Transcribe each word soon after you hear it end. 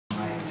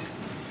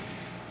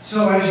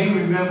So as you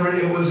remember,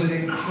 it was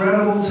an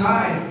incredible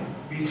time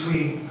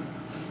between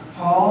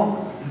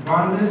Paul and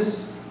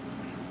Barnabas.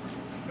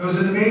 It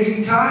was an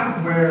amazing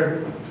time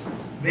where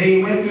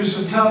they went through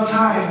some tough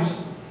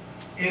times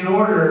in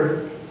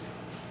order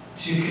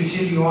to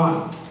continue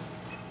on.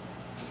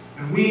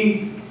 And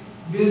we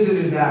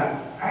visited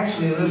that,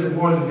 actually a little bit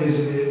more than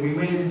visited. We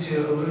went into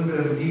a little bit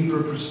of a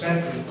deeper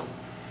perspective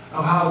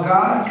of how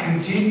God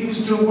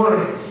continues to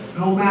work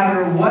no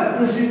matter what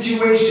the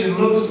situation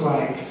looks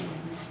like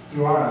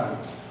through our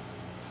eyes.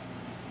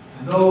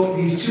 And though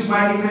these two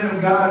mighty men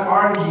of God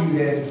argued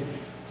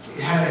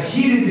and had a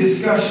heated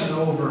discussion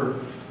over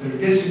their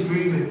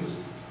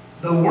disagreements,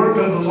 the work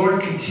of the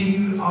Lord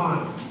continued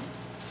on.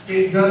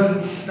 It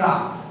doesn't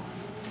stop.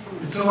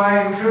 And so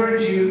I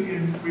encourage you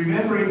in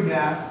remembering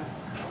that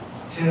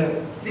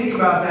to think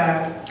about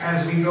that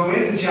as we go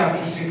into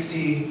chapter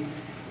 16,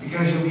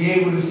 because you'll be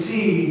able to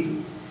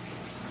see,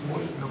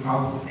 no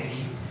problem, thank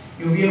you.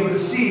 You'll be able to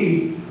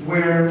see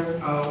where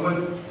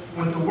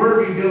what the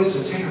Word reveals to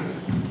us. Hang on a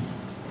second.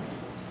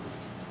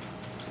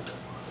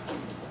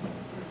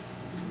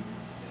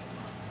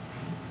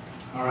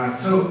 All right,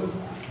 so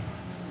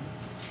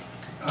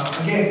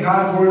again,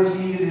 God works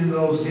even in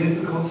those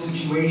difficult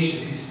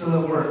situations. He's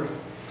still at work.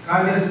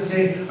 God doesn't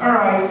say, all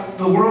right,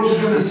 the world's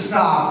going to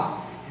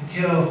stop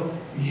until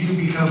you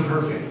become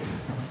perfect.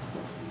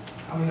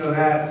 How many know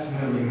that's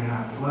never going to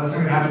happen? Well, it's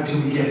not going to happen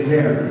until we get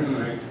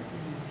there.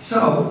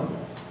 So,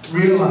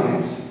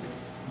 realize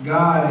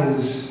God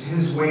is,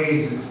 His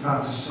ways and His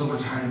thoughts are so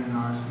much higher than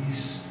ours.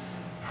 He's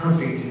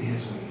perfect in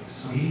His ways.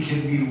 So He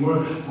can be,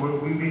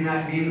 we may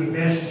not be in the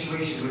best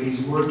situation, but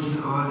He's working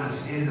on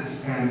us, in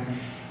us, and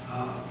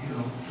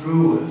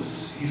through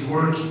us. He's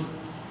working.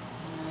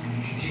 And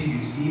He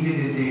continues, even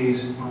in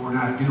days when we're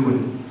not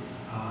doing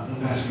the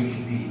best we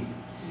can be.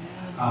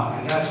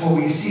 And that's what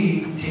we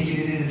see, taking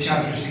it into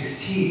chapter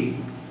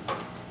 16.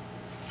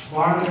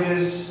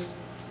 Barnabas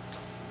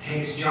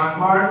takes John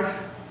Mark.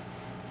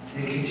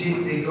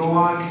 They go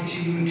on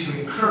continuing to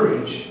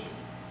encourage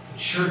the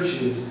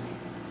churches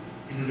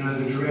in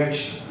another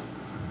direction.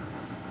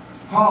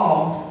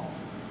 Paul,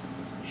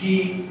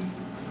 the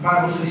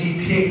Bible says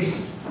he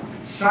picks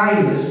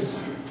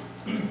Silas,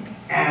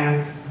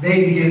 and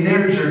they begin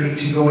their journey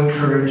to go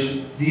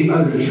encourage the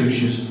other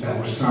churches that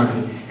were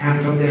started.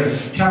 And from there,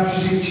 chapter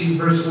 16,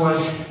 verse 1,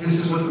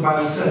 this is what the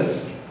Bible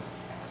says.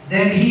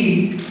 Then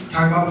he,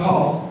 talking about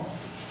Paul,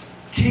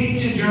 came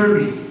to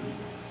Derbe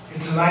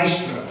and to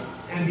Lystra,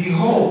 and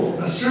behold,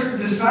 a certain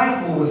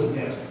disciple was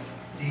there,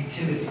 named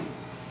Timothy,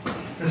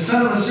 the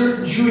son of a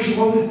certain Jewish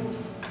woman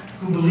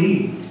who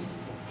believed.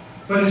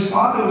 But his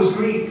father was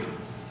Greek.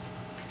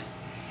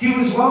 He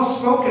was well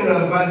spoken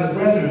of by the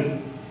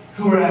brethren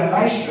who were at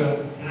Lystra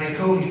and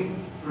Iconium.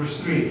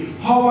 Verse 3.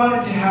 Paul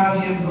wanted to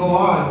have him go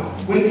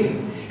on with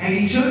him, and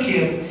he took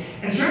him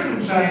and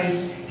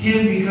circumcised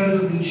him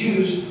because of the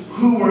Jews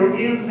who were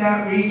in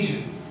that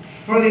region,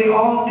 for they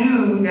all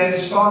knew that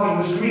his father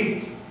was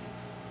Greek.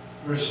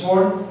 Verse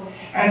 4.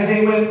 As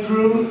they went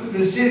through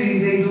the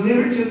cities, they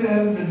delivered to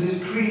them the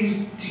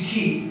decrees to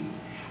keep,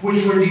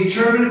 which were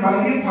determined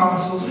by the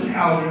apostles and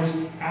elders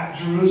at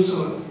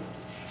Jerusalem.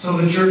 So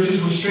the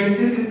churches were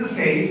strengthened in the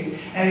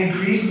faith and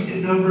increased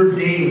in number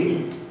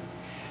daily.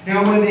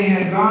 Now when they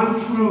had gone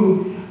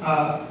through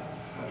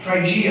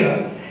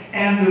Phrygia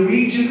and the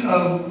region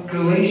of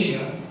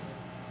Galatia,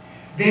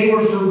 they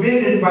were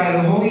forbidden by the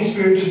Holy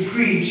Spirit to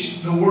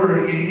preach the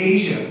word in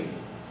Asia.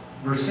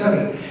 Verse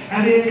 7.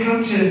 And they had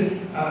come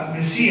to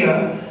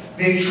Mysia.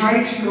 They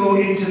tried to go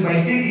into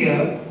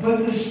Bithynia,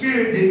 but the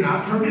Spirit did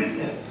not permit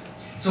them.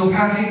 So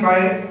passing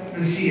by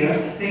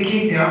Mysia, they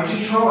came down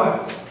to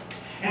Troas.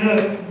 And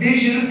a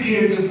vision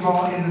appeared to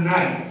Paul in the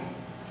night.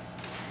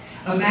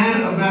 A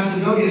man of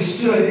Macedonia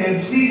stood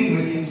and pleaded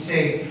with him,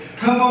 saying,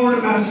 come over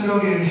to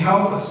Macedonia and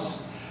help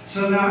us.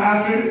 So now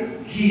after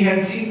he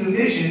had seen the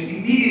vision,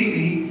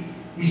 immediately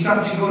we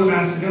sought to go to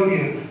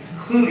Macedonia,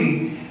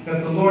 concluding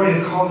that the Lord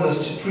had called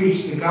us to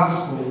preach the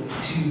gospel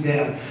to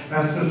them.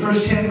 That's the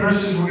first 10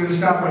 verses. We're going to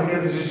stop right there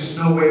because there's just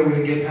no way we're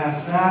going to get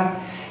past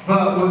that.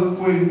 But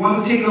we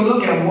want to take a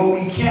look at what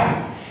we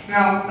can.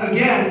 Now,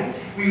 again,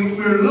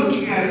 we're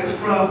looking at it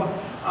from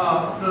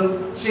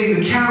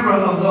the camera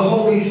of the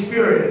Holy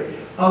Spirit,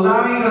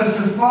 allowing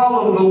us to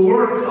follow the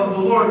work of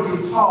the Lord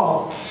through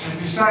Paul and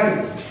through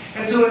Silas.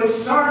 And so it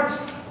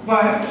starts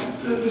by,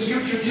 the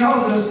scripture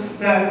tells us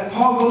that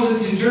Paul goes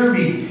into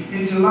Derbe,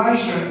 into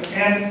Lystra,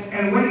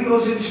 and when he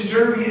goes into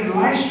Derbe and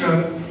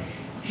Lystra,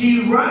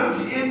 he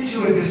runs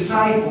into a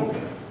disciple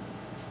there.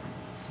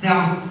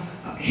 Now,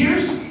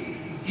 here's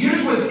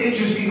what's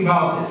interesting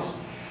about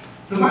this.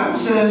 The Bible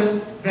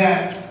says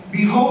that,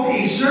 behold,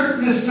 a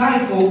certain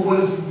disciple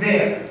was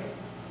there.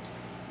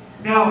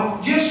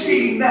 Now, just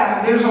reading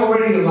that, there's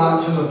already a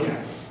lot to look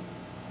at.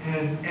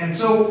 And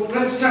so,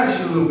 let's touch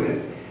it a little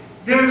bit.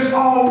 There's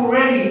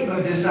already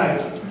a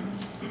disciple.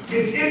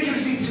 It's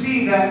interesting to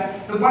me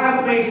that the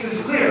Bible makes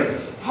this clear.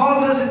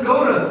 Paul doesn't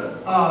go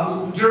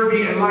to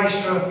Derbe and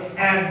Lystra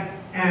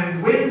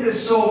and win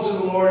this soul to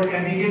the Lord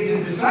and begin to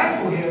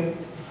disciple him.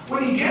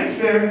 when he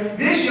gets there,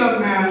 this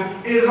young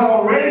man is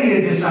already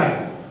a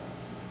disciple.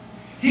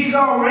 He's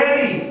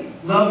already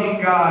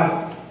loving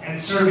God and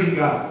serving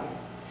God.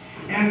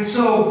 And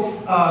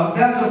so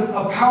that's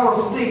a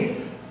powerful thing.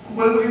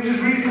 Well, we're going to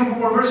just read a couple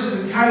more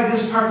verses and tie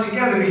this part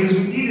together, because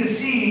we need to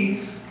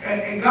see,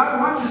 and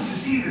God wants us to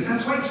see this.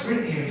 That's why it's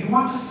written here. He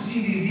wants us to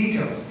see these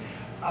details.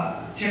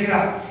 Check it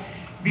out.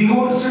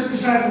 Behold, a certain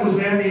disciple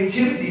was there named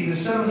Timothy, the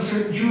son of a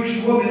certain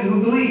Jewish woman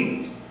who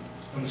believed,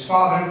 but his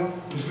father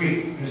was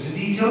Greek. There's a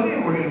detail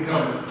there we're going to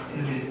cover in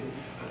a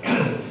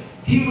minute.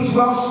 He was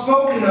well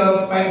spoken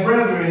of by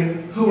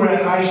brethren who were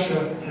at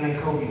Lystra and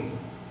Iconium.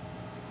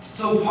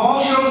 So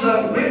Paul shows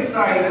up with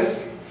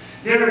Silas.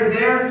 They're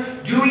there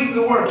doing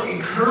the work,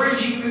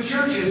 encouraging the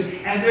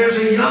churches, and there's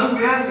a young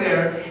man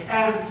there.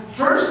 And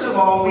first of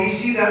all, we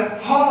see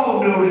that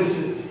Paul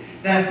notices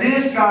that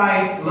this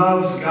guy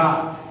loves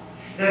God,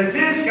 that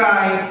this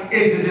guy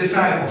is a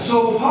disciple.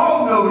 So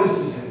Paul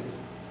notices it.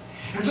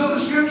 And so the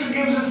scripture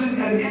gives us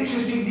an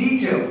interesting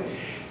detail.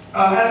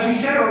 As we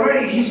said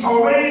already, he's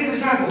already a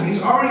disciple.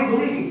 He's already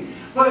believing.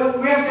 But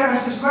we have to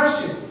ask this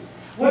question.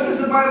 What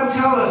does the Bible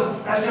tell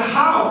us as to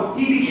how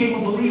he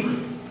became a believer?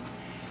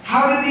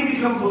 How did he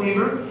become a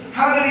believer?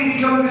 How did he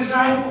become a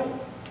disciple?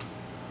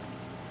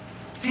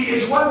 See,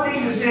 it's one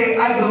thing to say,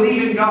 I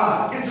believe in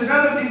God. It's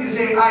another thing to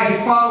say,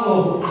 I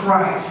follow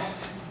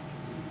Christ.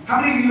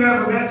 How many of you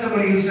have ever met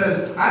somebody who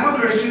says, I'm a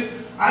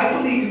Christian, I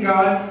believe in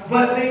God,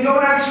 but they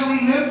don't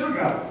actually live for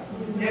God?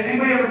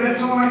 Anybody ever met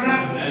someone like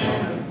that?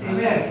 Amen.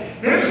 Amen.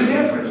 There's a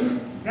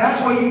difference.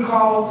 That's what you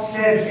call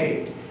said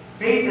faith.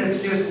 Faith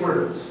that's just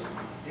words.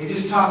 They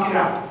just talk it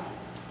out.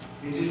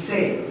 They just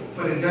say it,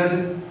 but it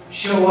doesn't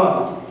show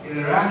up in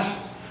their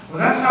actions. Well,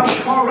 that's how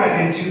Paul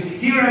ran into.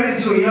 He ran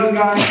into a young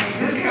guy.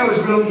 This guy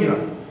was really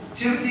young.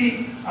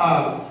 Timothy,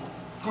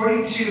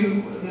 according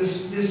to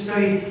this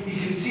study, you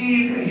can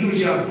see that he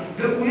was young.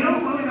 We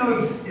don't really know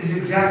his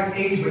exact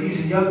age, but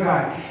he's a young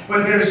guy.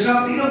 But there's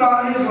something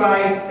about his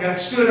life that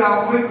stood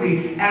out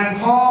quickly,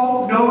 and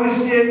Paul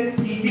noticed it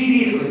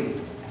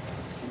immediately.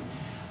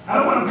 I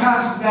don't want to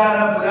pass that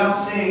up without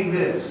saying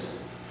this.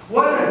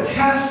 What a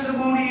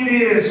testimony it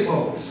is,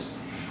 folks,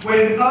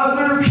 when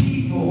other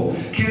people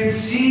can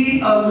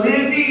see a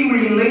living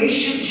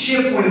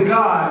relationship with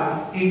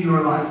God in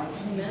your life.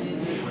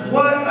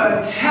 What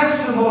a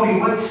testimony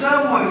when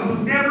someone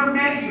who never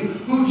met you,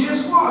 who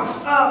just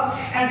walks up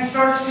and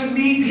starts to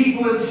meet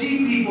people and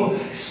see people,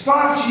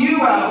 spots you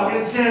out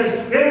and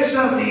says, there's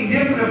something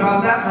different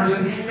about that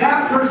person.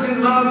 That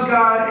person loves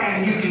God,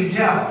 and you can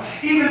tell.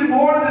 Even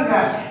more than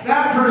that,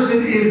 that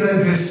person is a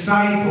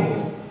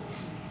disciple.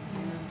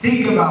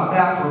 Think about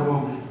that for a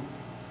moment.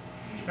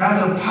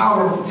 That's a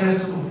powerful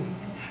testimony.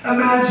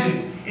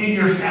 Imagine in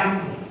your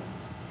family,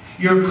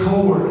 your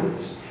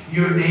co-workers,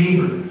 your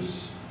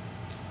neighbors,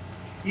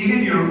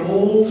 even your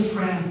old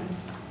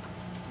friends.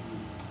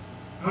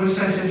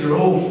 Notice I said your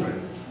old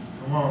friends.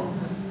 Come on.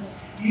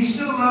 You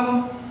still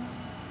love them.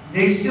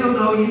 They still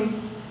know you.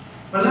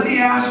 But let me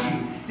ask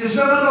you, do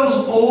some of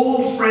those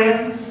old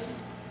friends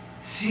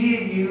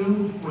see in you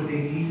what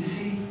they need to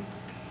see?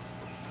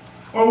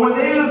 Or when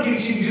they look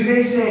at you, do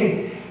they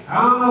say,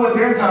 I don't know what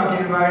they're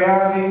talking about.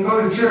 Yeah, they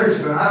go to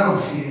church, but I don't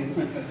see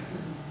it.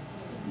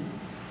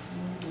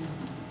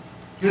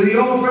 Do the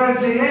old friends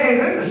say, hey,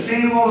 they're the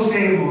same old,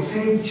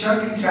 same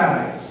chuck and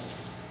jive,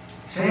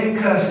 same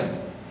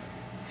cussing,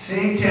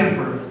 same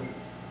temper,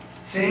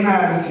 same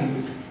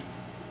attitude?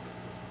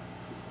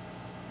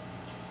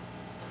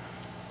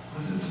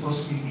 Wasn't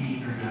supposed to be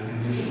mean or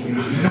nothing, just, you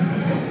know.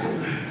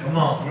 Come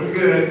on, we're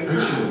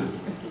good.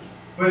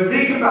 But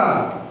think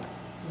about it.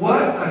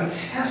 What a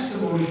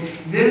testimony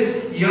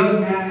this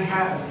young man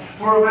has.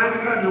 For a man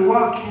of God to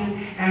walk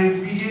in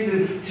and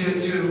begin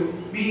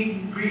to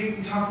meet, greet,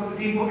 and talk with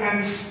the people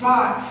and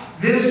spot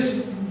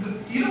this.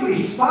 You know what he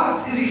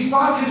spots? He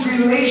spots his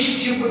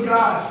relationship with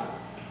God.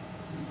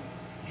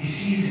 He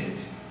sees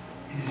it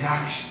in his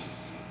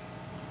actions.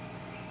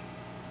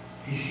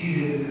 He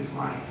sees it in his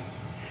life.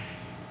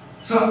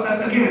 So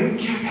again,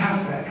 we can't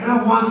pass that. And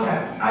I want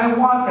that. I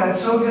want that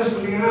so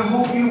desperately, and I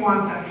hope you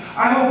want that.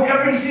 I hope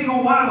every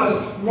single one of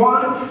us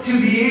want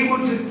to be able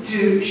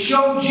to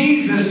show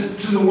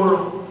Jesus to the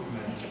world.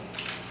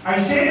 I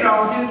say it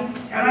often,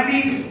 and I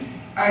mean it.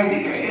 I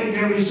think I end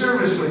every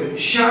service with it.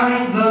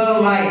 Shine the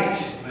light.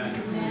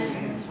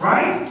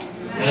 Right?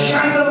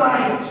 Shine the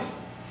light.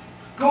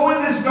 Go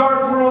in this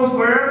dark world,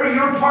 wherever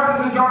your part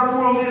of the dark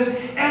world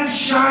is, and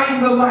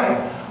shine the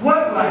light.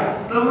 What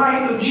light? The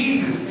light of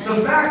Jesus. The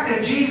fact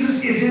that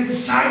Jesus is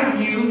inside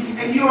of you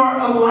and you are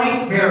a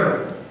light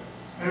bearer.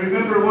 I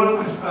remember one of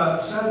my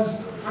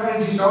son's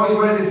friends used to always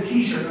wear this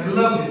t-shirt. I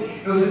loved it.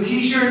 It was a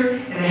t-shirt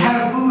and it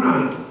had a moon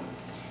on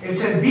it. It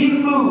said,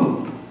 be the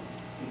moon.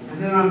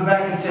 And then on the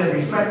back it said,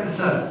 reflect the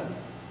sun.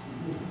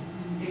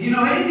 If you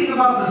know anything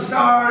about the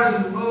stars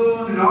and the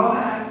moon and all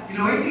that, you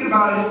know anything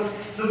about it,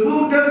 the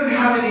moon doesn't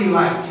have any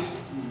light.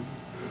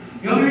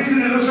 The only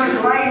reason it looks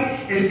like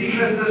light is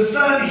because the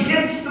sun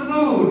hits the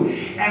moon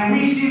and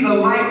we see the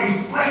light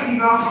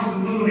reflecting off of the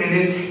moon, and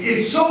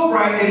it's so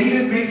bright it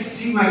even makes it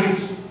seem like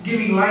it's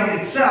giving light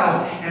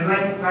itself and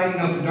lighting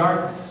up the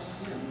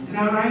darkness. Isn't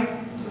that right?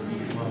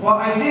 Well,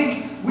 I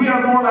think we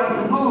are more like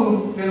the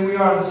moon than we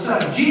are the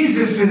sun.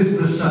 Jesus is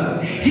the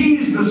sun.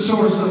 He's the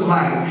source of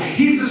light.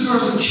 He's the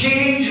source of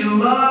change and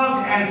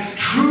love and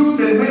truth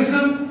and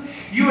wisdom.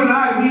 You and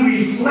I, we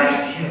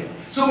reflect Him.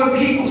 So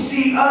when people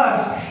see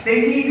us,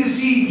 they need to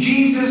see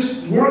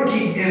Jesus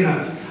working in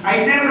us.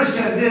 I never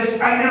said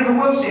this. I never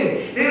will say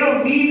it. They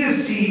don't need to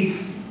see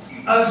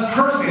us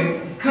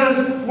perfect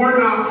because we're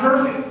not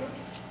perfect.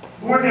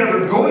 We're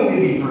never going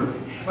to be perfect.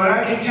 But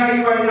I can tell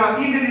you right now,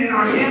 even in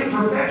our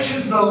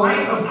imperfections, the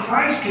light of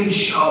Christ can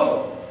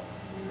show.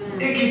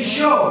 It can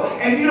show.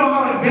 And you know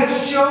how it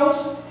best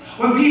shows?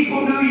 When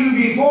people knew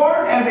you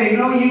before and they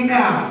know you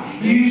now.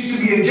 You used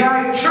to be a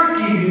giant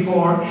turkey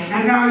before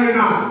and now you're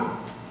not.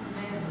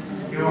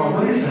 You know,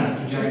 what is that,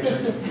 a giant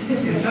turkey?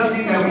 It's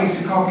something that we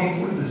used to call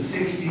people in the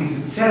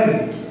 60s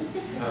and 70s.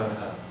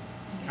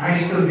 I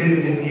still did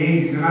it in the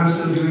 80s, and I'm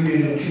still doing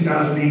it in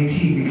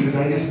 2018 because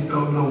I just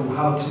don't know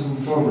how to move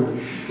forward.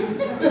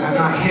 I'm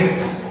not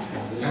hip.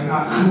 I'm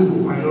not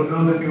cool. I don't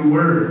know the new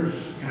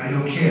words, and I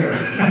don't care.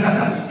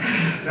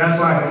 That's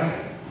why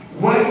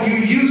what you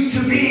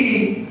used to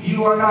be,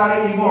 you are not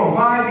anymore.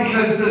 Why?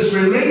 Because this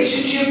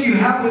relationship you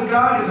have with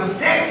God is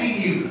affecting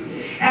you.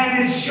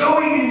 And it's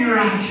showing in your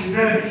actions.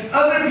 And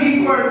other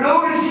people are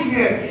noticing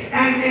it.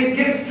 And it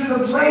gets to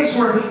the place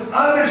where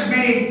others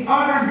may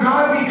honor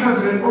God because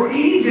of it. Or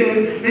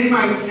even, they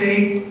might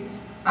say,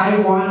 I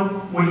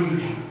want what you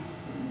have.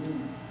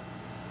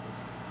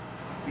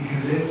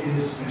 Because it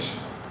is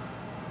special.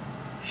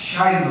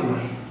 Shine the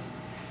light.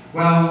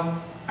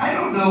 Well, I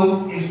don't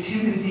know if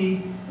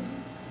Timothy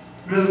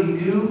really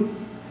knew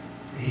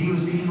that he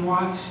was being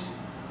watched.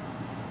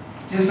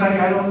 Just like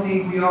I don't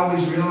think we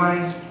always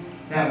realize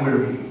that we're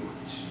being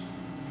watched.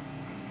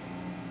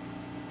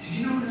 Did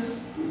you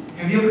notice?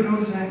 Have you ever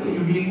noticed that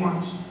you're being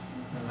watched?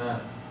 Amen.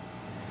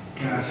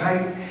 Gosh,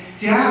 I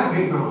have a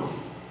big mouth.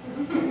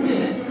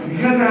 And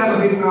because I have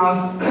a big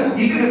mouth,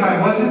 even if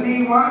I wasn't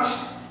being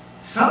watched,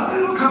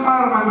 something will come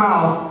out of my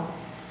mouth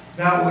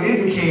that will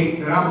indicate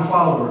that I'm a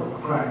follower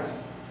of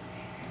Christ.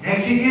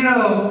 Next thing you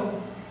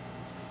know,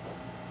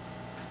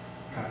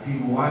 got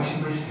people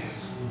watching my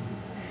steps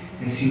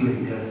and see what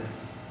he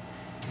does,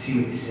 and see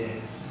what he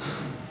says.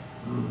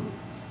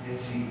 Let's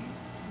see.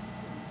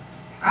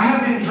 I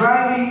have been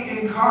driving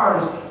in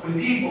cars with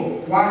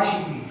people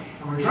watching me.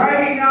 And we're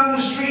driving down the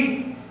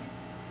street.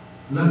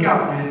 Look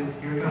out, man.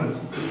 Here it comes.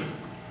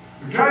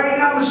 We're driving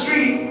down the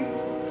street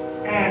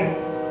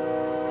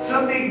and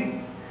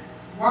something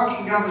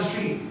walking down the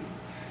street.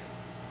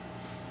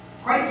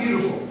 Quite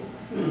beautiful.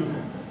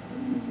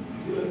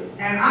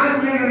 And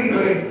I'm literally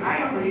going,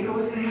 I already know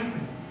what's going to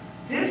happen.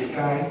 This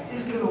guy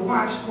is going to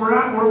watch where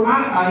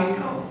my eyes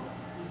go.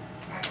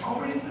 I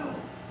already know.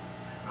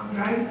 I'm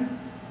driving,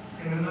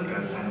 and I look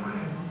outside of my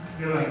head,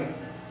 and they're like,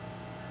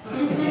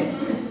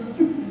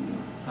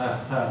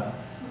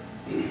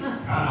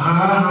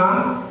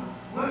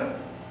 what?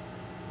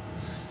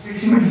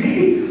 Fixing my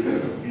face?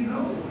 You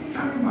know, what are you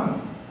talking about?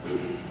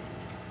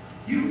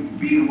 You're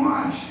being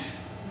watched.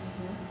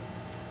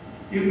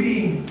 You're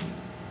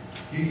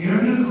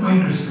under the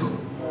microscope.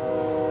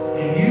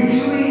 And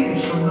usually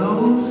it's from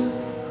those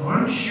who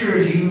aren't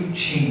sure you've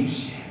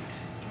changed yet.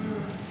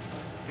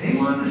 They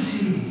want to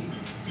see.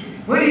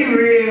 What do you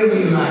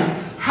really like?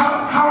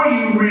 How are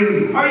you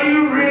really? Are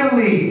you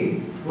really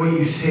what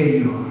you say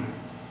you are?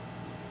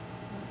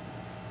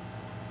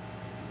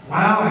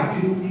 Wow, I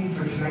didn't mean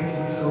for tonight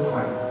to be so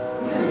quiet.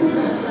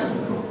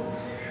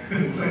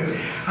 But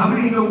how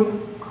many know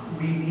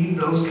we need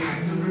those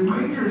kinds of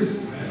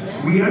reminders?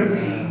 We are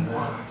being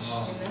watched.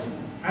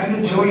 I'm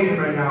enjoying it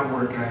right now at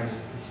work,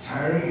 guys. It's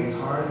tiring, it's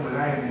hard, but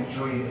I am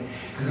enjoying it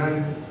because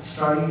I'm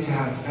starting to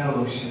have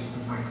fellowship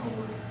with my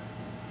coworker.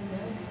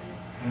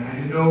 And I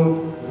didn't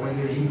know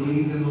whether he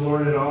believed in the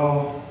Lord at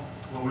all,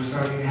 but we're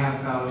starting to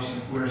have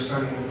fellowship. We're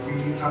starting to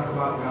freely talk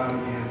about God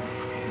again.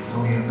 And it's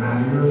only a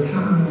matter of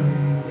time.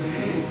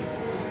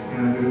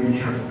 And I'm going to be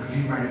careful because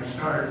he might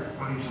start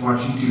wanting to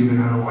watch YouTube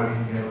and I don't want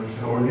him to ever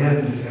feel, or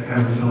them to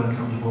ever feel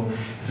uncomfortable.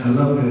 Because I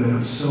love them and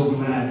I'm so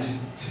glad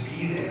to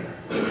be there.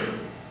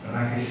 But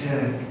like I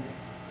said,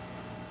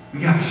 we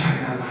got to shine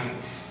that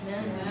light.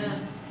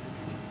 Amen.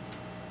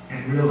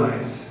 And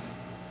realize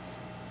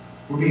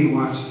we're being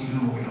watched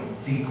even when we don't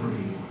think we're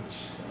being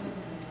watched.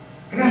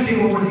 I gotta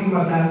say one more thing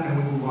about that, and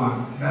then we move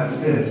on. And that's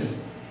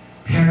this.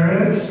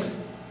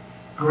 Parents,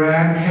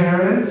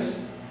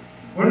 grandparents,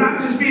 we're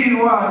not just being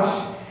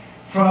watched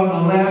from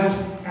the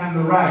left and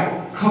the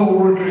right.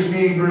 Co-workers,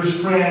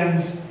 neighbors,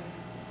 friends,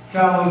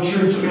 fellow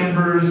church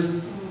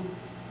members.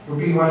 We're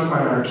being watched by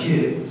our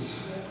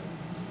kids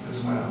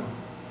as well.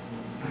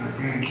 And our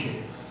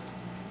grandkids.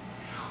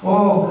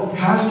 Oh,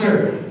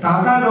 Pastor,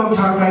 Tata don't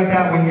talk like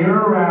that when you're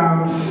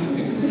around.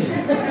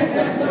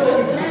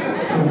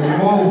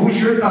 Oh,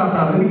 who's your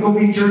Tata? Let me go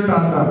meet your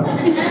Tata.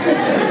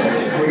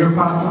 Or your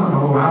Papa,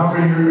 or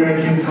however your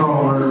grandkids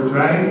call her,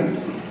 right?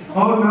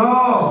 Oh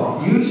no,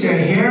 you should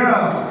hear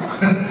him.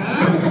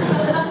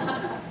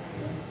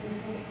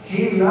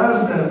 He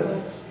loves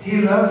them.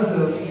 He loves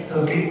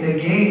the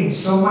game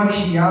so much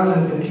he yells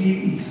at the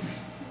TV.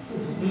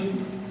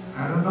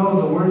 I don't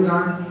know, the words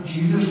aren't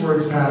Jesus'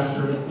 words,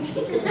 Pastor.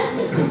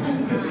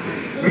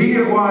 We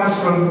get watched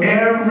from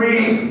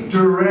every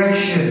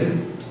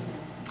direction.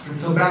 And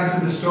so back to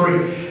the story.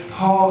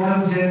 Paul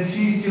comes in,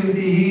 sees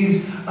Timothy.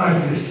 He's a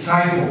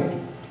disciple.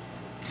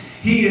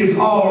 He is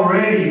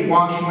already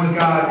walking with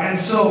God. And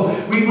so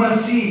we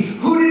must see,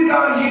 who did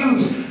God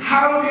use?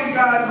 How did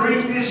God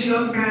bring this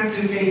young man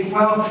to faith?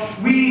 Well,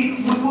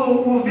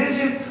 we'll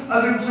visit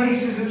other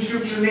places in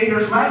Scripture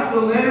later, like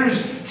the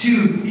letters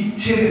to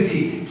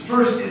Timothy,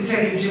 1st and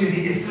 2nd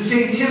Timothy. It's the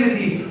same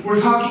Timothy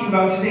we're talking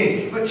about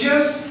today. But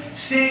just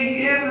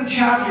staying in the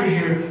chapter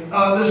here,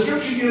 the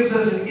Scripture gives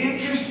us an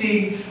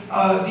interesting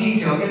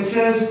detail. It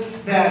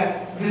says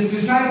that this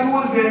disciple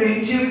was there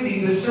named Timothy,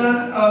 the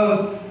son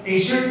of a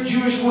certain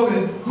Jewish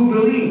woman who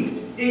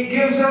believed. It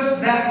gives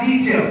us that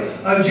detail.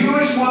 A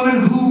Jewish woman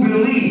who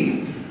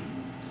believed.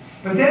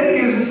 But then it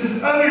gives us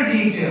this other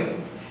detail.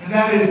 And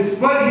that is,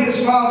 but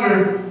his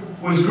father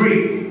was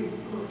Greek.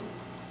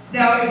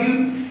 Now, if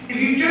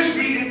you just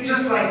read it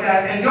just like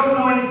that and don't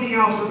know anything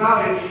else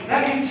about it,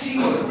 that can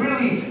seem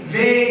really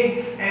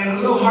vague and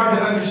a little hard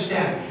to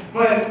understand.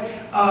 But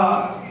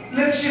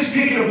let's just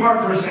pick it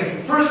apart for a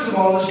second. First of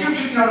all, the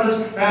Scripture tells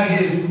us that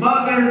his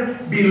mother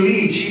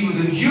believed. She was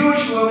a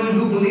Jewish woman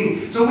who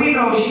believed. So we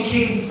know she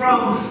came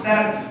from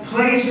that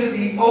place of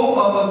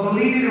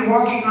believing and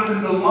walking under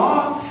the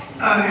law.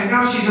 And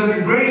now she's under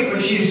grace,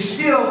 but she is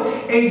still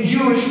a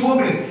Jewish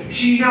woman.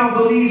 She now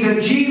believes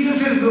that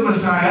Jesus is the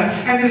Messiah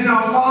and is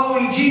now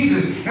following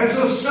Jesus. And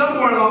so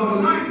somewhere along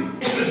the line,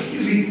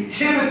 excuse me,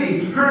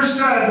 Timothy, her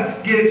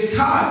son, gets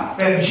taught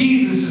that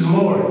Jesus is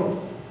Lord.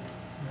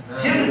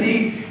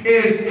 Timothy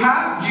is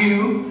half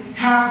Jew,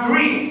 half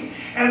Greek.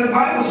 And the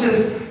Bible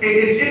says,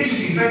 it's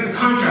interesting, it's like a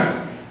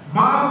contrast.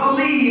 Mom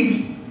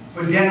believed,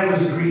 but dad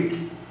was Greek.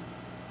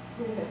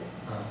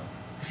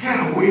 It's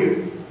kind of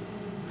weird.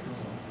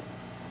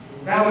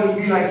 That would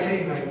be like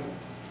saying, like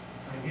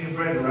me and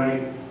Brenda,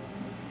 right?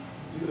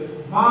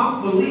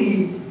 Mom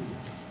believed,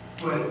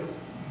 but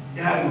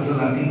dad was a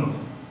Latino.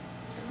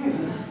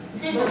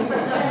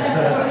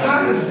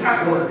 How does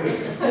that work?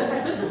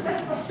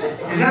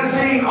 Is that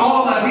saying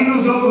all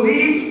Latinos don't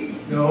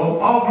believe? No.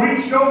 All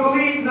Greeks don't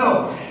believe?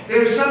 No.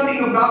 There's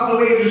something about the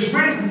way it is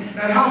written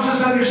that helps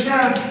us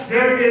understand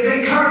there is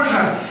a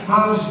contrast.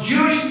 Mom's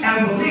Jewish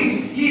and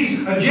believes.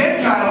 He's a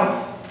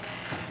Gentile,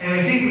 and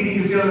I think we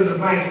need to fill in the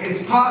blank.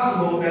 It's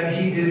possible that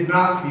he did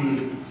not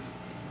believe.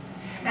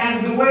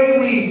 And the way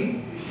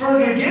we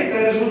further get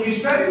that is when you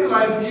study the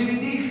life of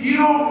Timothy, you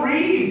don't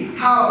read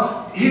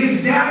how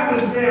his dad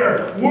was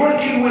there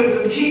working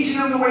with him, teaching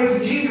him the ways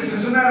of Jesus.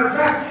 As a matter of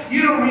fact,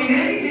 you don't read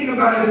anything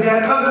about his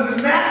dad other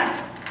than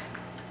that.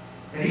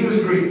 And he was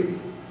Greek.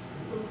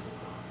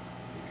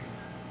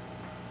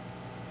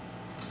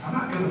 I'm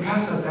not going to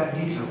pass up that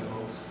detail,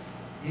 folks.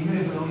 Even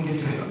if we only get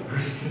to that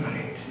verse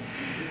tonight.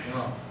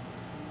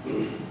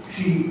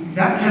 See,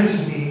 that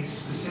touches me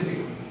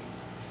specifically.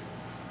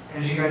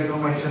 As you guys know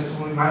my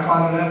testimony, my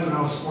father left when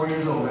I was 4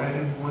 years old.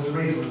 I wasn't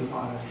raised with a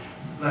father,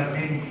 like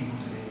many people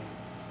today.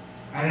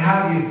 I didn't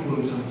have the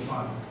influence of a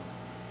father.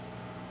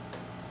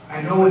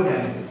 I know what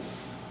that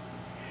is.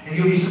 And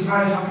you'll be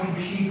surprised how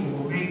many people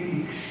will make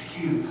the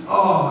excuse,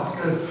 oh,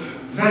 because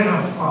I didn't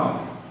have a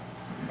father.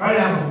 Or I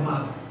didn't have a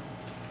mother.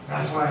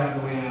 That's why I'm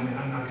the way I am, and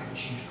I'm not going to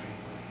change for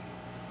anybody.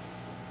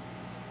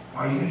 Why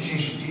are you going to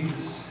change for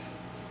Jesus?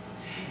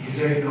 Because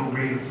there is no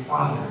greater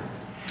Father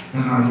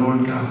than our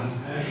Lord God.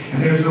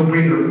 And there's no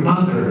greater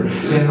mother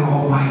than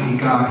Almighty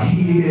God.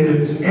 He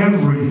is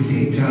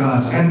everything to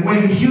us. And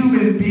when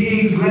human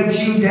beings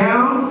let you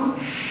down,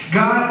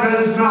 God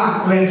does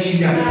not let you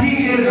down.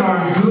 He is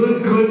our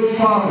good, good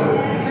Father.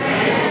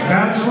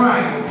 That's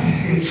right.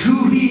 It's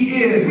who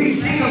He is. We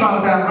sing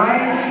about that,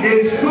 right?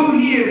 It's who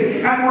He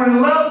is. And we're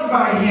loved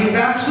by Him.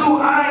 That's who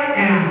I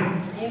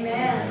am.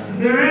 Amen.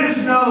 There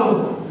is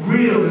no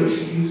real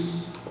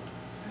excuse.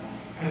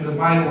 And the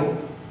Bible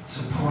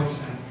supports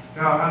that.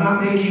 Now, I'm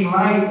not making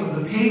light of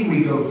the pain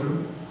we go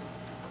through.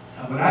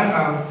 What I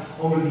found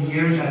over the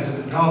years as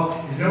an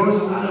adult is there was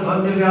a lot of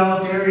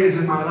undeveloped areas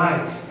in my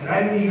life that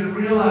I didn't even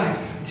realize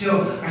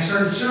until I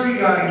started serving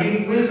God and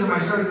getting wisdom. I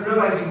started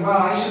realizing,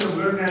 wow, I should have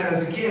learned that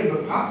as a kid,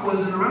 but Pop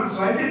wasn't around,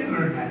 so I didn't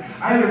learn that.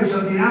 I learned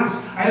something else.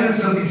 I learned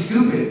something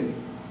stupid.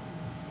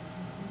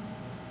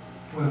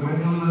 Well, am I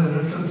the only one that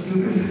learned something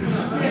stupid?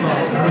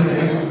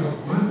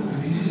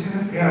 What? Did you just say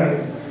that?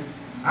 Yeah.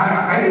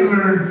 I didn't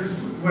learn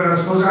what I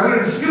was supposed to. I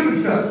learned stupid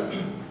stuff.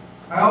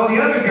 All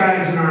the other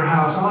guys in our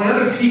house, all the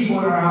other people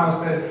in our house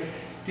that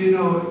didn't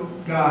know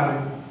God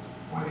and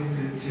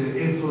wanted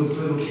to influence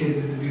little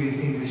kids into doing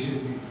things they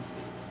shouldn't do.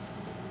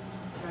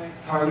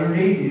 That's how I learned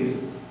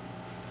atheism.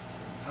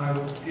 That's how I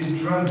did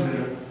drugs at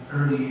an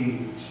early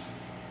age.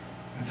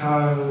 That's how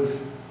I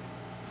was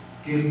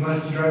getting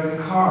busted driving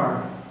a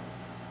car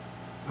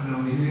when I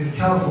was using a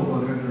telephone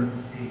book under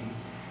me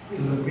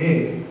to look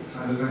big. So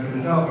I looked like an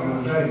adult when I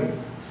was driving.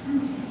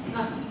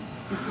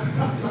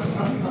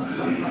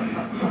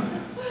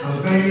 I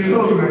was 9 years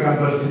old when I got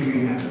busted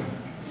doing that.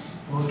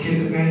 Most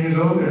kids at 9 years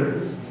old,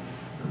 they're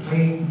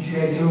playing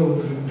G.I.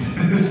 Joes and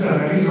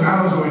stuff. At least when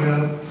I was growing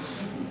up.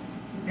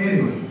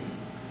 Anyway,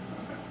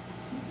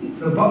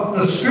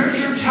 the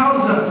scripture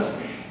tells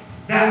us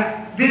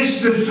that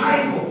this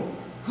disciple,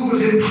 who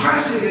was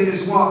impressive in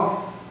his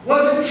walk,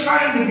 wasn't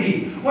trying to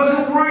be,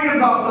 wasn't worried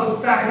about the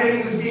fact that he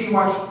was being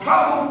watched,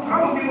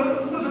 probably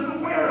wasn't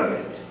aware of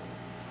it.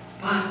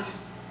 But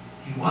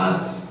he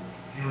was.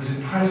 And it was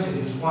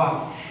impressive, his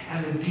walk.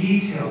 And the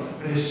detail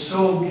that is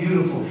so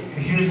beautiful. And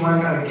here's why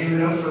I got to give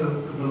it up for the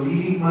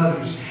believing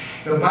mothers.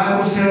 The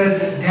Bible says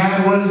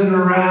Dad wasn't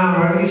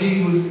around, or at least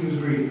he was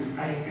Greek.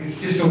 It's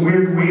just a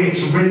weird way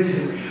it's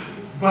written.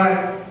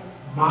 But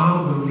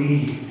Mom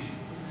believed.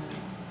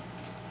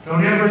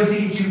 Don't ever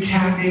think you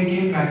can't make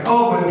impact.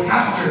 Oh, but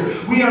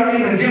Pastor, we are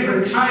in a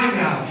different time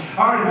now.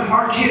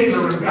 Our kids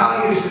are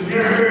rebellious, and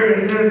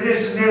they're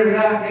this and they're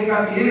that. They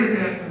got the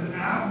internet. And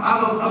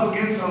I'm up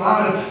against a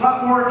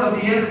lot more of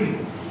the enemy.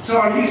 So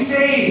are you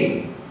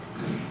saying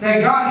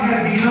that God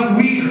has become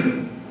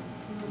weaker?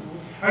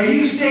 Are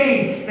you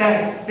saying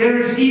that there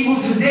is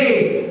evil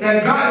today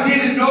that God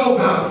didn't know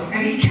about,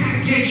 and He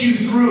can't get you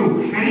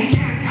through, and He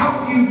can't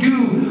help you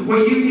do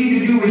what you need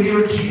to do with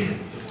your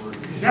kids?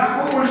 Is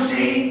that what we're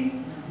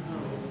saying?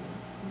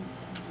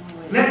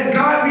 Let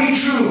God be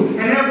true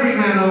and every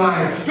man a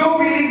liar. Don't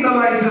believe the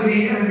lies of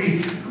the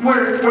enemy.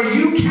 Where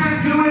you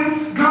can't do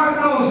it, God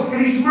knows,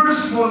 and He's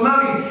merciful and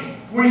loving.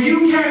 Where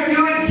you can't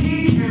do it,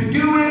 He can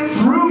do it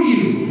through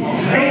you.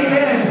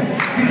 Amen.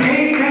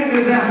 Amen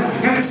to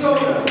that. And so,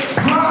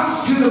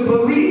 props to the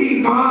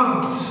believing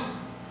moms.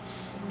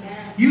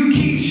 You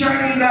keep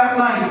shining that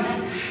light.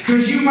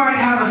 Because you might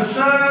have a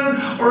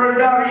son or a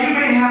daughter. You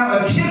may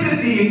have a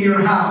Timothy in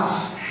your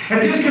house.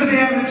 And just because they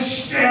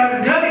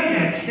haven't done it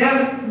yet, they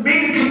haven't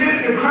made a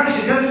commitment to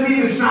Christ, it doesn't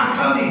mean it's not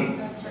coming.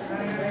 That's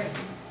right.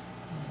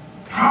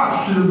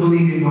 Props to the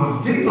believing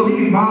moms. Any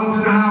believing moms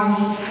in the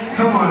house?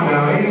 Come on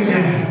now.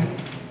 Amen.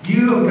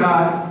 You have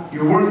got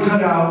your work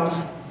cut out,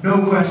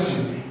 no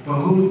question. But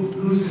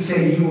who's to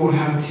say you won't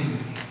have a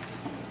Timothy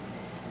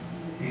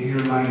in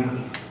your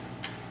lineup?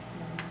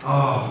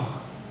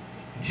 Oh,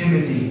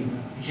 Timothy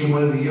became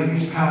one of the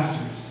youngest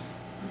pastors.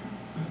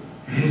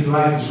 And his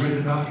life is written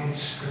about in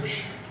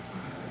Scripture.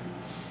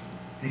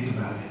 Think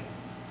about it.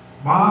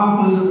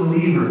 Mom was a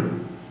believer,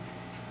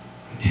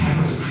 but Dad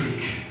was a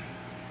Greek.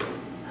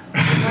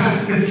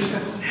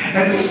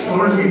 That just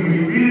floors me when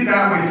you read it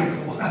that way. It's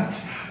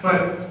like,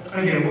 what?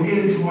 But again, we'll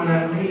get into more of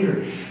that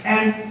later.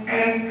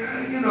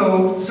 And you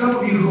know, some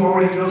of you who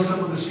already know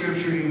some of the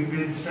Scripture, you've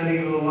been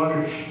studying a little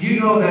longer, you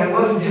know that it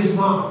wasn't just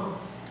Mom.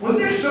 Wasn't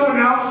there someone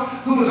else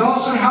who was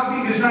also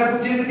helping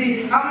disciple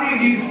Timothy? How many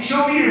of you,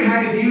 show me your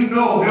hand if you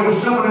know there was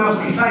someone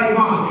else beside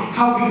Mom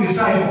helping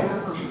disciple?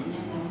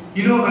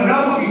 You know,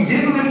 enough of you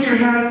didn't lift your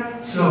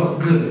hand, so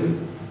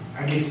good.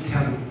 I get to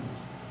tell you.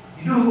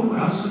 You know who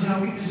else was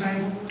helping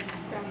disciple?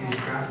 His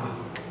grandma.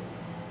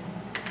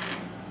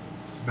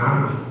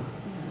 Nana.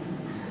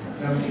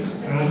 Is that what you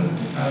Nana?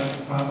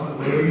 Papa,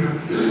 whatever you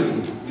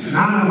know.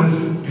 Nana was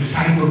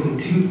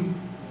discipling too.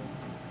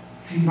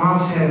 See, Mom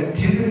said,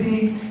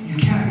 Timothy, you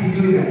can't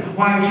be doing that.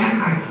 Why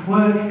can't I?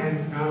 What?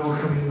 And now we'll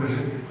come in with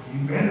her.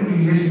 You better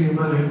be listening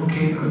to Mother.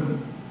 Okay, come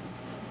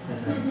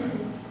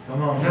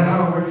on. Is that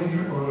how it worked in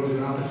here? Or was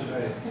it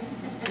opposite?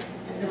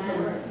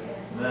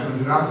 Or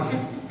was it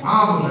opposite?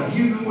 Mom was like,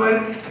 you know what?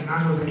 And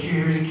Nana was like,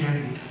 here's your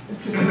candy.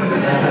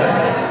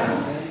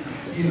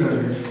 You love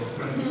her.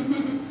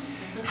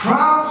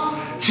 Props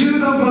to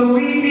the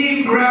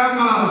believing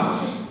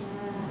grandmas.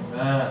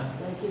 Amen.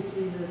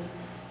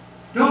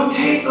 Don't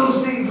take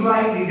those things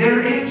lightly.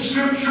 They're in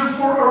Scripture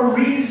for a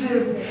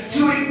reason.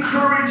 To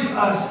encourage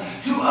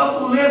us, to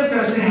uplift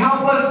us, to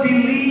help us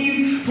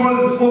believe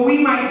for what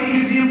we might think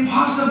is the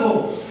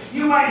impossible.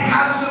 You might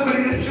have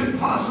somebody that's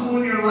impossible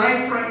in your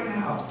life right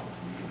now.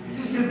 You're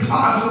just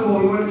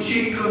impossible. You want to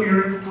shake them,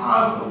 you're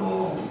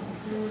impossible.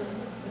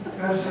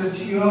 God says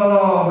to you,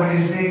 oh, but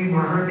his name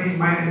or her name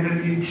might end up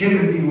being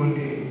Timothy one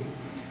day.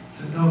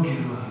 So don't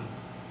give up.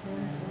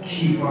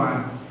 Keep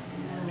on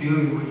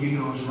doing what you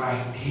know is right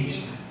and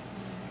teach them.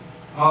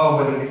 Oh,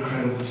 what an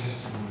incredible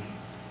testimony.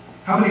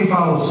 How many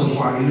follow so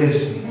far? Are you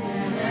listening?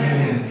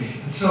 Amen.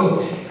 And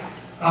so,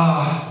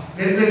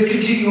 let's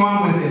continue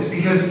on with this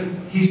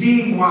because he's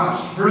being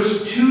watched.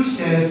 Verse 2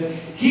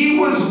 says, he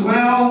was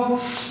well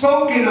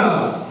spoken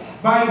of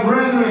by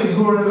brethren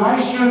who were in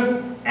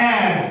Lystra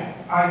and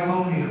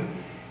Iconium.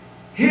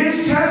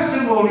 His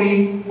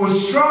testimony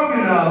was strong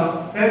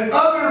enough that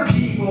other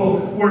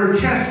people were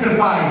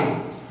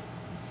testifying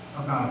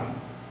about it.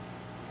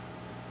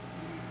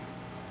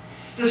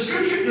 The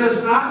Scripture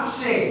does not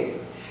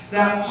say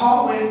that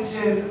Paul went and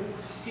said,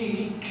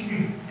 hey, come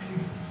here.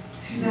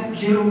 See that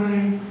kid over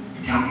there?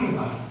 Tell me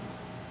about it.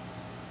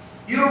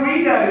 You don't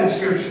read that in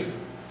Scripture.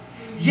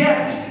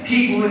 Yet,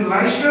 people in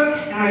Lystra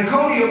and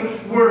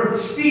Iconium were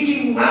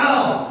speaking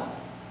well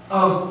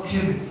of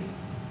Timothy.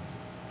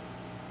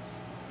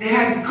 They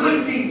had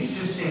good things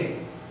to say.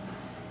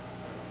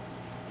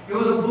 It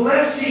was a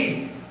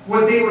blessing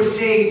what they were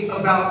saying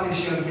about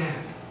this young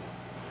man.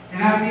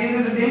 And at the end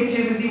of the day,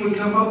 Timothy would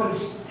come up and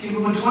give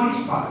him a 20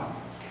 spot.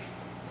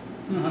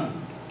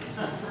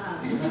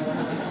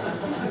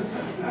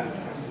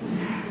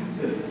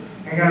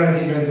 I gotta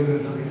let you guys know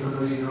something for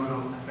those of you who don't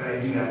know that I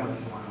do that once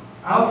in a while.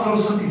 I'll throw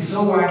something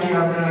so wacky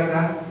out there like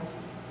that,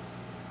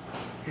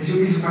 because you'll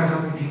be surprised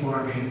how many people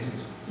aren't paying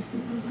attention.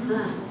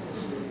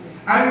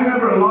 I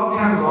remember a long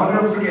time ago, I'll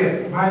never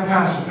forget, my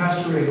pastor,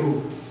 Pastor Ray,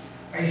 who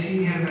I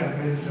seen him at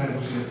men's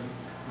discipleship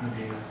one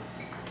day,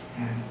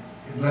 and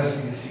it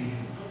blessed me to see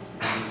him.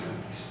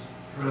 It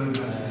really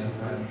blessed me to see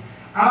him.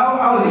 But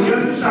I was a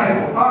young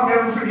disciple, I'll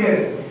never forget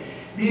it.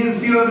 Me and a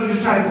few other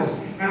disciples.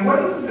 And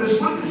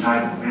this one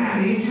disciple,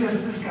 man,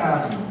 this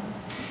guy,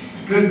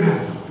 good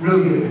man,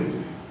 really good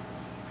man.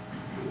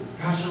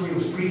 Pastor Ray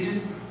was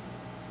preaching,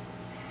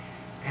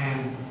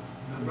 and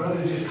the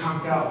brother just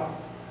conked out.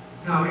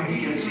 Now, if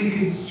you get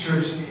sleepy in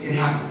church, it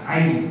happens.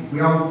 I do.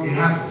 It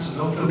happens, so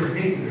don't feel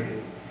convicted or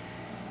anything.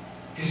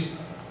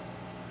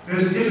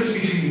 There's a difference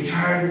between you're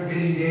tired,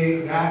 busy day,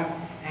 or that,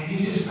 and you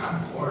just, I'm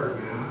bored,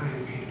 man. I'm not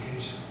even paying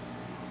attention.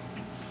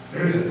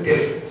 There's a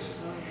difference.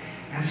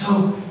 And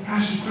so,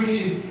 Pastor's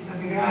preaching, and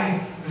the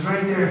guy is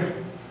right there,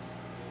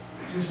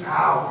 just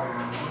out,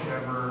 man,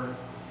 whatever.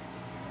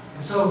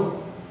 And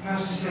so,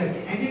 Pastor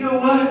said, and you know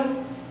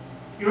what?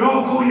 You're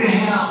all going to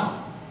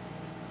hell.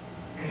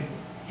 And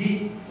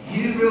he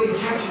didn't really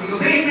catch it. He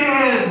goes,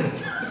 amen!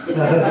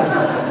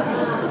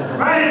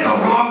 Right at the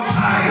wrong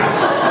time.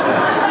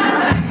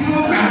 Can you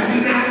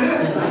imagine that?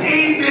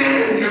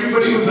 Amen!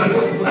 Everybody was like,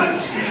 what?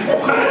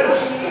 What?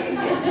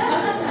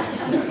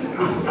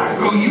 I'm not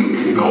going. You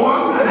can go.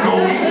 I'm not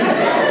going.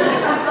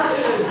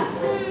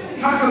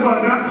 Talk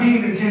about not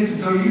paying attention.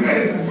 So you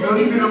guys,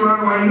 you've been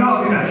around a while, you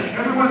know that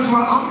every once in a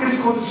while, I'm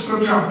just going to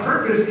scripture on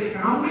purpose,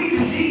 and I'll wait to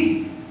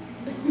see.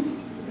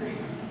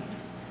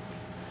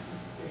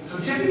 So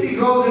Timothy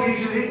goes and he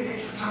says, hey,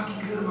 thanks for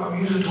talking good about me.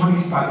 Here's a 20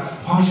 spot.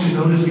 Paul should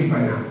notice me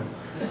by now.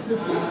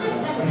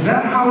 Is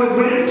that how it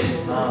went?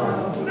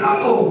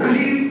 No, because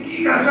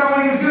that's not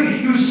what he was doing.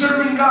 He was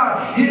serving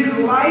God.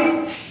 His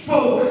life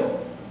spoke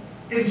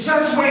in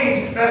such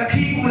ways that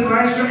people in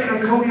Lystra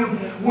and Iconium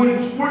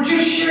were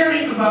just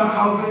sharing about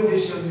how good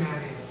this young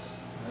man is.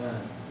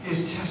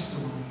 His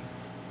testimony.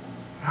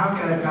 How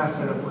can I pass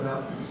that up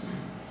without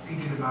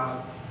thinking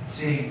about and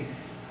saying,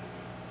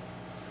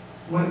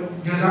 what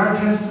does our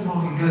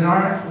testimony, does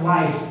our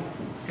life,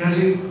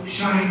 does it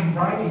shine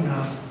bright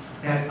enough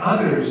that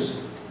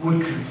others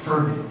would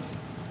confirm it?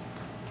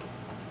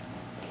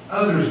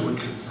 Others would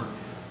confirm it.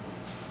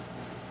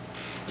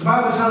 The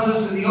Bible tells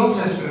us in the Old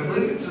Testament, I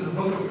believe it's in the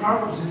book of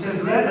Proverbs, it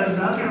says, let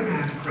another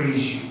man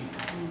praise you.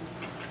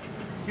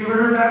 You ever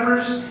heard that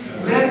verse?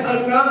 Let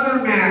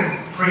another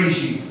man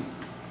praise you.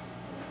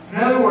 In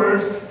other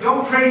words,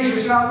 don't praise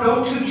yourself,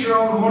 don't toot your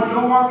own horn,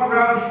 don't walk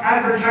around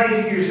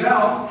advertising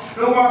yourself,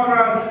 don't walk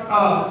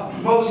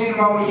around boasting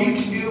about what you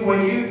can do, what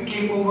you're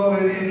capable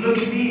of, and look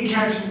at me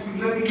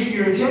and let me get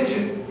your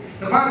attention.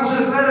 The Bible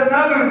says, let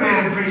another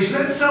man praise you.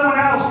 Let someone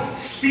else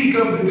speak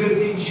of the good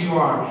things you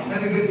are,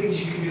 and the good things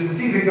you can do, the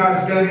things that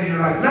God's done in your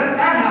life. Let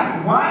that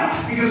happen. Why?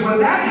 Because when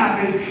that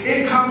happens,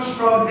 it comes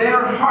from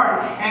their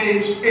heart, and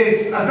it's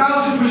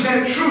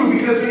 1,000% true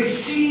because they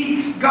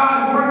see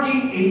God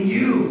working in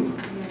you.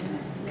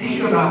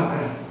 Think about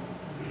that.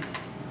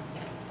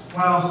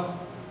 Well,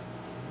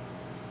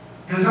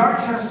 does our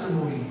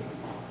testimony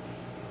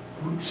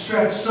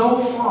stretch so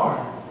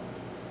far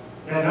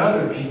that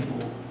other people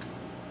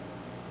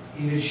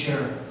even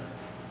share it?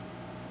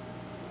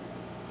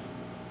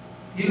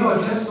 You know, a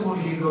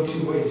testimony can go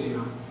two ways, you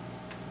know.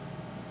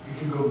 It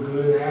can go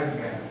good and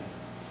bad.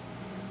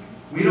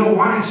 We don't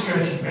want it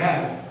stretching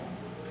bad.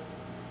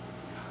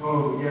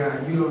 Oh,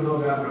 yeah, you don't know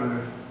that,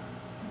 brother.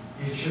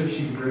 In church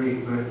he's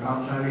great, but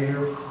outside of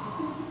here,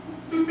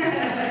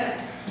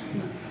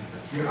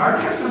 our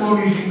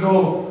testimonies can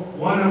go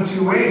one of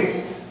two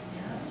ways.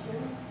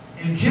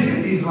 In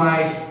Timothy's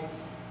life,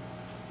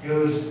 it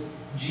was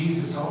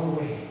Jesus all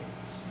the way.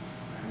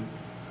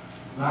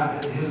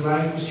 His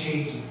life was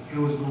changing. It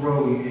was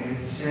growing, and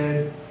it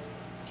said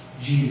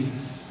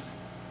Jesus.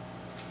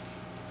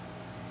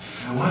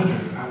 And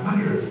I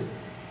wonder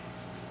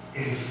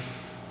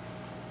if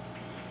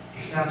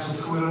that's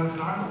what's going on in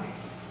our life.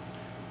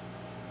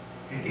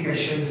 I think I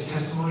shared this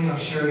testimony. I'll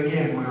share it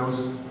again. When I was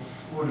a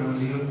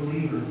young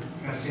believer,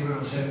 I got saved when I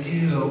was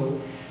 17 years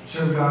old.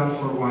 Served God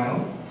for a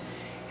while,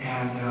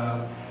 and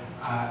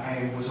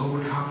I was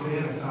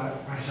overconfident. I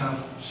thought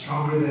myself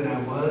stronger than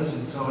I was,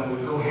 and so I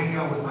would go hang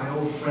out with my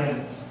old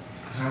friends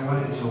because I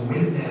wanted to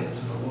win them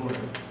to the Lord.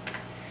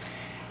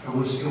 It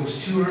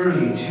was too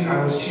early.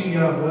 I was too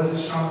young. Wasn't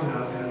strong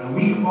enough. And in a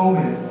weak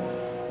moment,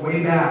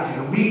 way back,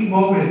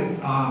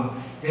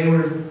 they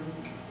were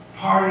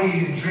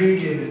partying and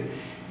drinking. And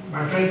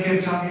my friends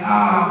kept telling me, we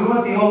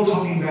want the old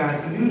Tony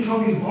back. The new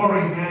Tony's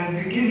boring, man.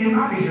 To get him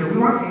out of here. We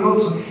want the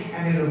old Tony.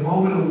 And in a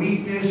moment of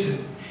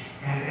weakness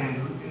and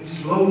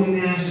just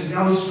loneliness, and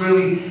I was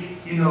really,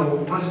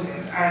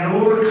 had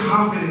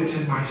overconfidence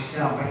in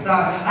myself. I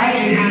thought, I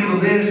can handle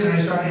this, and I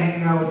started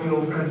hanging out with the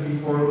old friends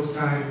before it was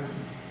time.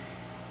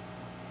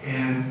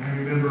 And I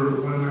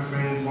remember one of my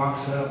friends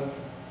walks up,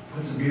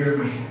 puts a beer in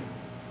my hand.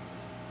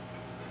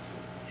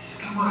 He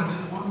says, come on,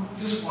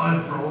 just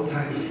one for old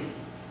time's sake.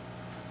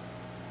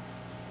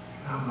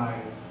 And I'm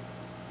like,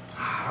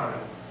 all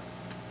right.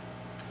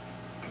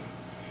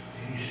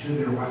 And he stood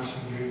there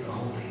watching me drink the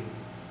whole thing.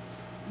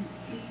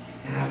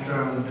 And after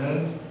I was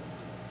done,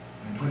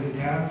 I put it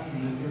down,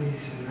 he looked at me and he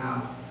said,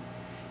 now,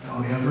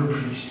 don't ever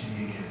preach to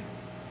me again.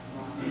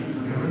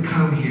 Don't ever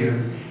come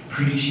here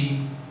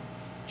preaching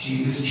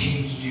Jesus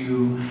changed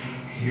you,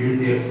 and you're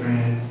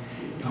different.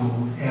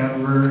 Don't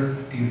ever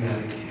do that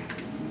again.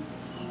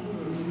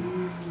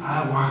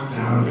 I walked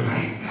out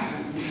like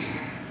that.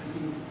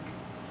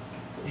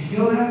 You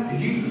feel that?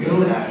 Did you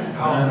feel that?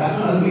 Oh,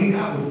 that ugly,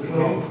 that would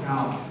feel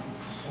now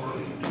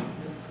horrible.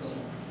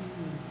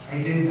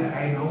 I did that.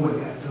 I know what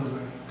that feels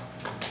like.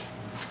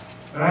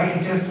 But I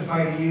can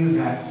testify to you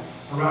that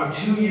around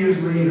 2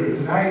 years later,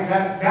 because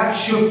that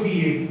shook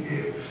me,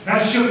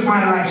 that shook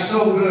my life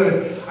so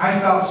good. I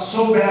felt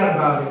so bad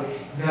about it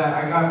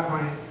that I got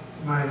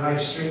my life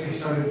straight. I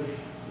started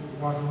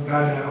walking with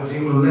God, and I was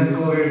able to let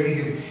go of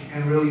everything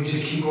and really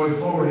just keep going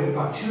forward. And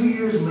about 2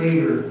 years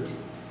later,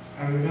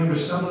 I remember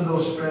some of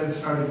those friends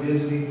started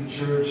visiting the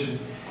church, and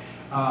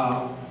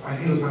I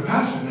think it was my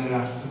pastor that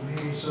asked them,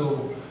 hey,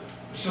 so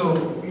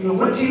you know,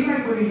 what's he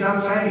like when he's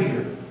outside of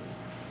here?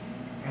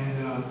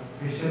 And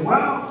they said,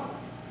 well,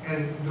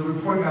 and the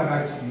report got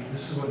back to me.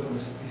 This is what they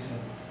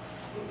said.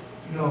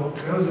 You know,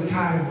 there was a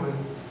time when,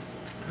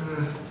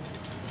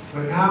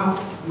 but now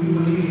we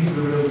believe he's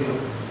the real deal.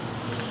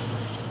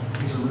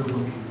 He's a real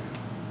believer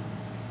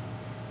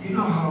now. You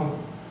know how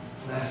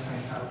blessed I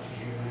felt to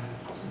hear that?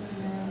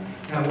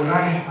 That what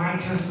my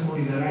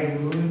testimony that I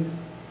ruined,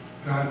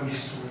 God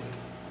restored it.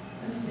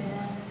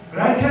 But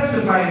I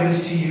testify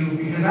this to you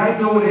because I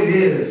know what it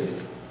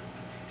is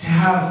to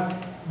have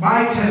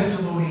my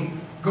testimony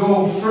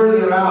go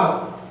further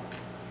out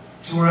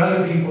to where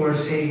other people are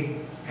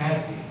saying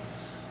bad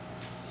things.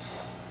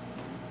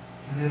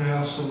 And then I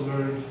also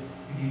learned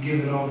if you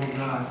give it all to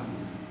God,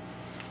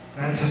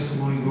 that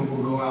testimony will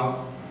go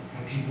out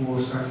and people will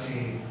start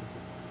saying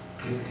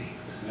good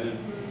things.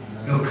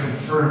 They'll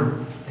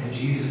confirm that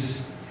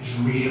Jesus is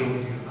real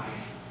in your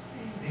life.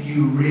 That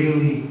you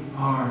really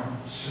are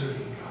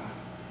serving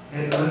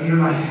God. That your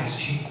life has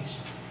changed.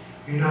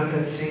 You're not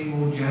that same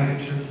old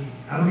giant turkey.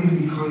 I don't mean to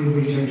be calling you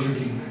a giant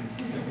turkey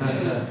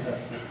tonight.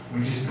 We're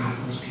just not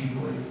those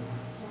people anymore.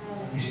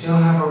 We still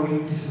have our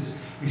weaknesses.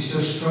 We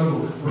still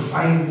struggle. We're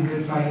fighting the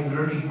good fight,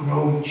 learning,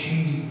 growing,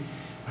 changing.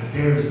 But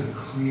there's a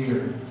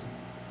clear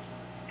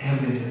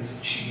evidence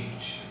of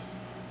change.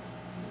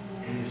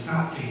 And it's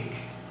not fake.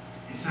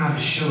 It's not a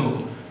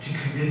show to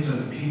convince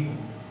other people.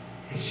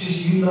 It's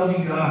just you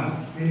loving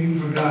God, living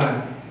for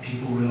God, and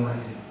people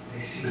realize it.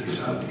 They see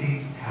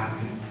something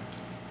happen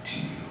to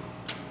you.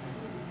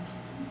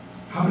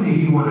 How many of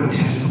you want a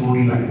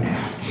testimony like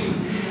that?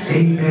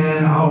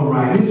 Amen. All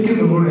right. Let's give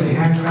the Lord a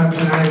hand clap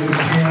tonight if we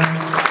can.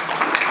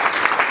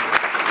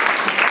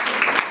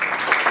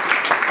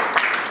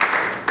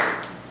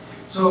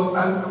 So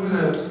I'm going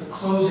to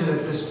close it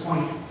at this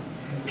point.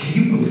 Can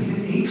you believe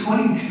it?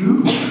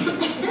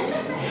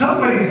 8:22.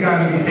 Somebody's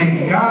got to be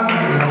thanking God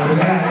right now for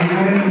that.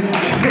 Amen.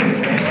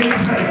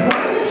 It's like,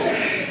 what?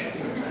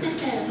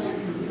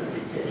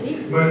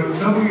 But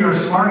some of you are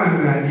smarter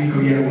than that. You go,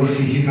 yeah, we'll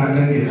see. He's not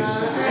done yet.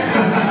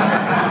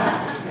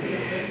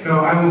 No,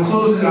 I will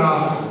close it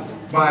off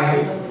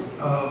by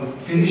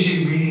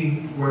finishing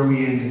reading where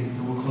we ended.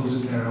 And we'll close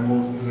it there. I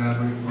won't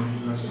elaborate for you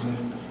the rest of it.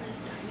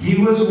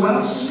 He was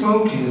well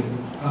spoken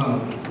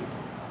of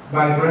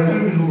by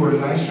brethren who were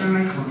Lystra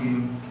and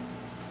Iconium.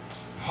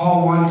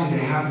 Paul wanted to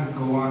have him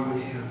go on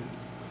with him.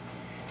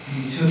 And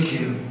he took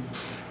him.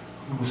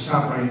 And we'll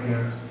stop right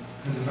there.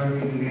 Because if I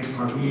read the next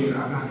part,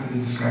 I'm not going to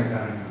describe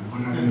that right now.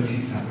 We're not going to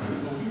teach that part.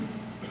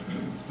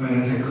 But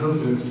as I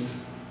close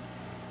this,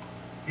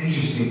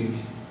 interesting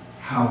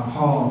how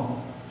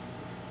Paul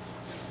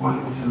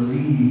wanted to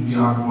leave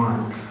John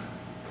Mark.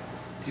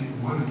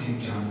 Didn't want to take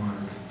John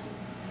Mark,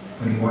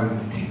 but he wanted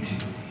to take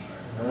Timothy.